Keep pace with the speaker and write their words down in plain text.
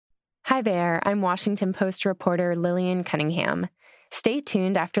Hi there, I'm Washington Post reporter Lillian Cunningham. Stay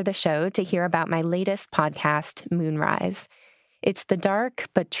tuned after the show to hear about my latest podcast, Moonrise. It's the dark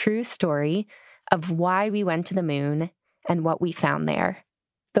but true story of why we went to the moon and what we found there.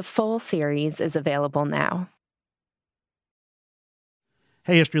 The full series is available now.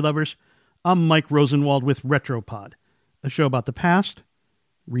 Hey, history lovers. I'm Mike Rosenwald with Retropod, a show about the past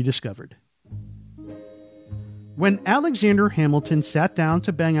rediscovered. When Alexander Hamilton sat down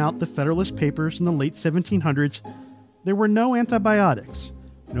to bang out the Federalist Papers in the late 1700s, there were no antibiotics,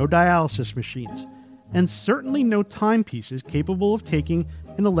 no dialysis machines, and certainly no timepieces capable of taking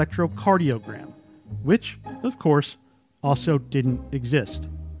an electrocardiogram, which, of course, also didn't exist.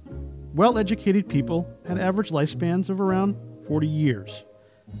 Well-educated people had average lifespans of around 40 years.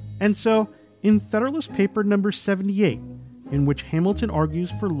 And so, in Federalist Paper number 78, in which Hamilton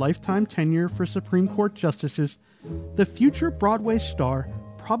argues for lifetime tenure for Supreme Court justices, the future Broadway star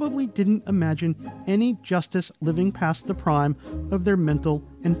probably didn't imagine any justice living past the prime of their mental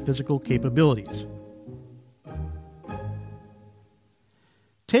and physical capabilities.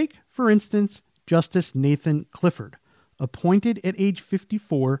 Take, for instance, Justice Nathan Clifford, appointed at age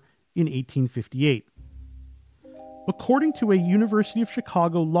 54 in 1858. According to a University of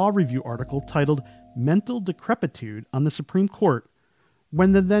Chicago Law Review article titled Mental Decrepitude on the Supreme Court,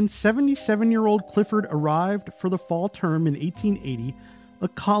 when the then 77-year-old Clifford arrived for the fall term in 1880, a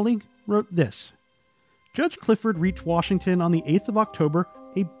colleague wrote this: Judge Clifford reached Washington on the 8th of October,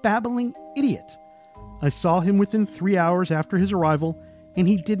 a babbling idiot. I saw him within 3 hours after his arrival, and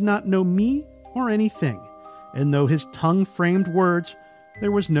he did not know me or anything, and though his tongue framed words,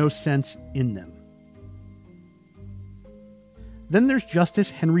 there was no sense in them. Then there's Justice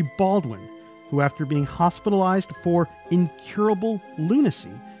Henry Baldwin, who after being hospitalized for incurable lunacy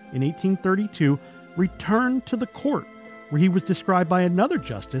in 1832, returned to the court, where he was described by another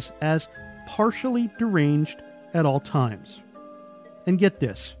justice as partially deranged at all times. And get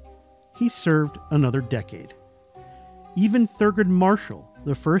this, he served another decade. Even Thurgood Marshall,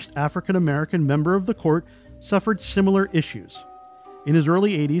 the first African-American member of the court, suffered similar issues. In his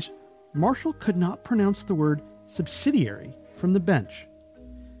early 80s, Marshall could not pronounce the word subsidiary from the bench.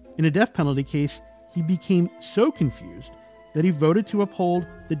 In a death penalty case, he became so confused that he voted to uphold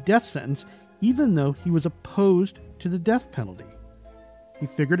the death sentence even though he was opposed to the death penalty. He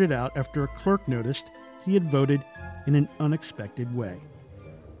figured it out after a clerk noticed he had voted in an unexpected way.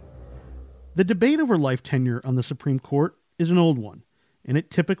 The debate over life tenure on the Supreme Court is an old one, and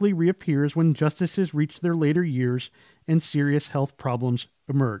it typically reappears when justices reach their later years and serious health problems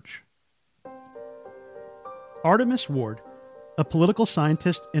emerge. Artemus Ward, a political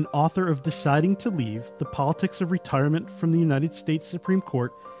scientist and author of Deciding to Leave, The Politics of Retirement from the United States Supreme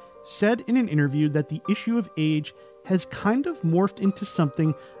Court, said in an interview that the issue of age has kind of morphed into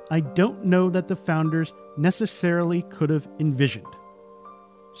something I don't know that the founders necessarily could have envisioned.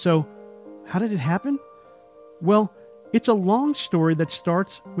 So, how did it happen? Well, it's a long story that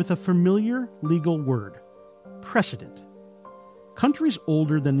starts with a familiar legal word: precedent. Countries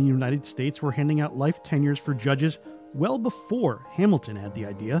older than the United States were handing out life tenures for judges well before Hamilton had the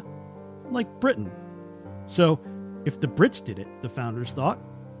idea, like Britain. So, if the Brits did it, the founders thought,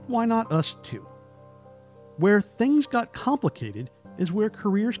 why not us too? Where things got complicated is where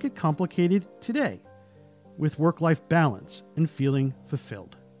careers get complicated today, with work-life balance and feeling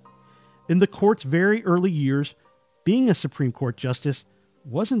fulfilled. In the court's very early years, being a Supreme Court justice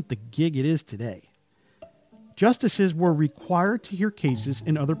wasn't the gig it is today. Justices were required to hear cases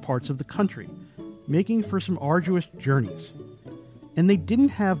in other parts of the country, making for some arduous journeys. And they didn't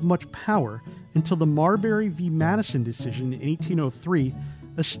have much power until the Marbury v. Madison decision in 1803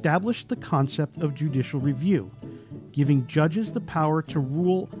 established the concept of judicial review, giving judges the power to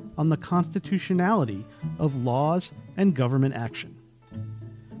rule on the constitutionality of laws and government action.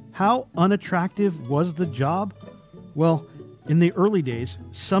 How unattractive was the job? Well, in the early days,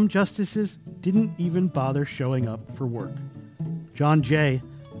 some justices didn't even bother showing up for work. John Jay,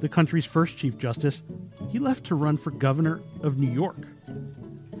 the country's first Chief Justice, he left to run for governor of New York.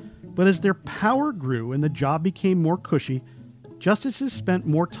 But as their power grew and the job became more cushy, justices spent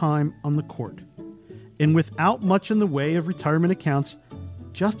more time on the court. And without much in the way of retirement accounts,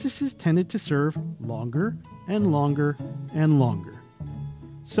 justices tended to serve longer and longer and longer.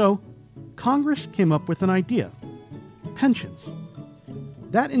 So, Congress came up with an idea: pensions.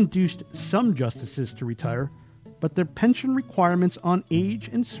 That induced some justices to retire, but their pension requirements on age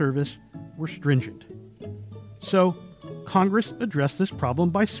and service were stringent. So, Congress addressed this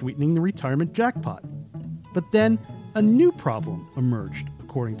problem by sweetening the retirement jackpot. But then, a new problem emerged,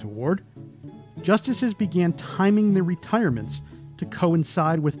 according to Ward. Justices began timing their retirements to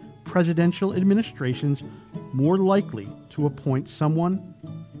coincide with presidential administrations more likely to appoint someone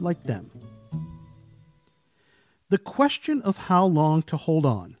like them. The question of how long to hold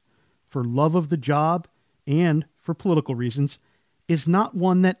on, for love of the job and for political reasons, is not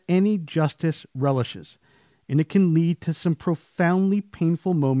one that any justice relishes, and it can lead to some profoundly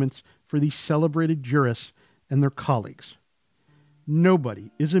painful moments for these celebrated jurists and their colleagues.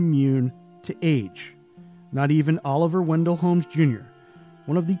 Nobody is immune to age, not even Oliver Wendell Holmes Jr.,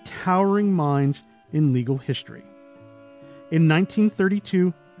 one of the towering minds in legal history. In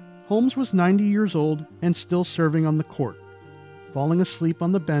 1932, Holmes was 90 years old and still serving on the court, falling asleep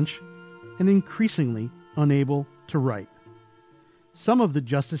on the bench and increasingly unable to write. Some of the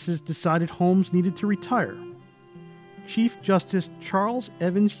justices decided Holmes needed to retire. Chief Justice Charles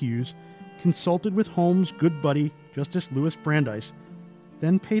Evans Hughes consulted with Holmes' good buddy, Justice Louis Brandeis,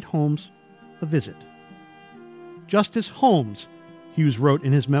 then paid Holmes a visit. Justice Holmes, Hughes wrote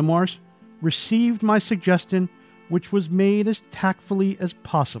in his memoirs, received my suggestion, which was made as tactfully as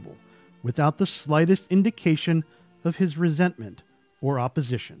possible, without the slightest indication of his resentment or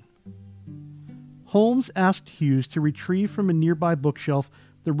opposition. Holmes asked Hughes to retrieve from a nearby bookshelf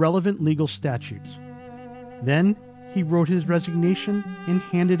the relevant legal statutes. Then he wrote his resignation and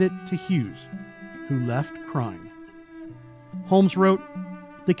handed it to Hughes, who left crying. Holmes wrote,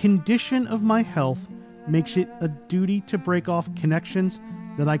 "The condition of my health makes it a duty to break off connections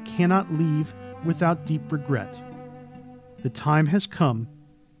that I cannot leave without deep regret. The time has come,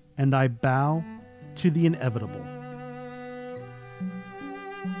 and I bow to the inevitable."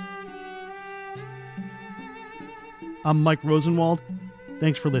 I'm Mike Rosenwald.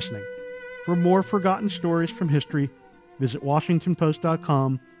 Thanks for listening. For more forgotten stories from history, visit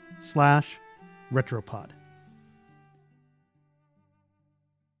WashingtonPost.com/Retropod.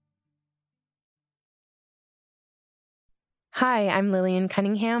 Hi, I'm Lillian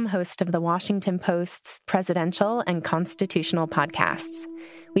Cunningham, host of the Washington Post's presidential and constitutional podcasts.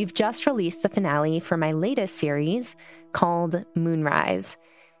 We've just released the finale for my latest series called Moonrise.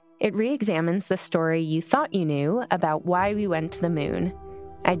 It re-examines the story you thought you knew about why we went to the moon.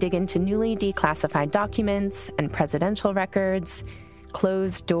 I dig into newly declassified documents and presidential records,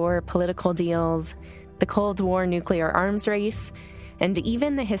 closed-door political deals, the Cold War nuclear arms race, and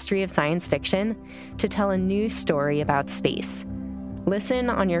even the history of science fiction to tell a new story about space. Listen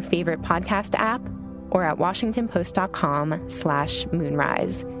on your favorite podcast app or at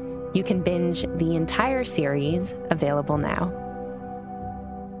WashingtonPost.com/Moonrise. You can binge the entire series, available now.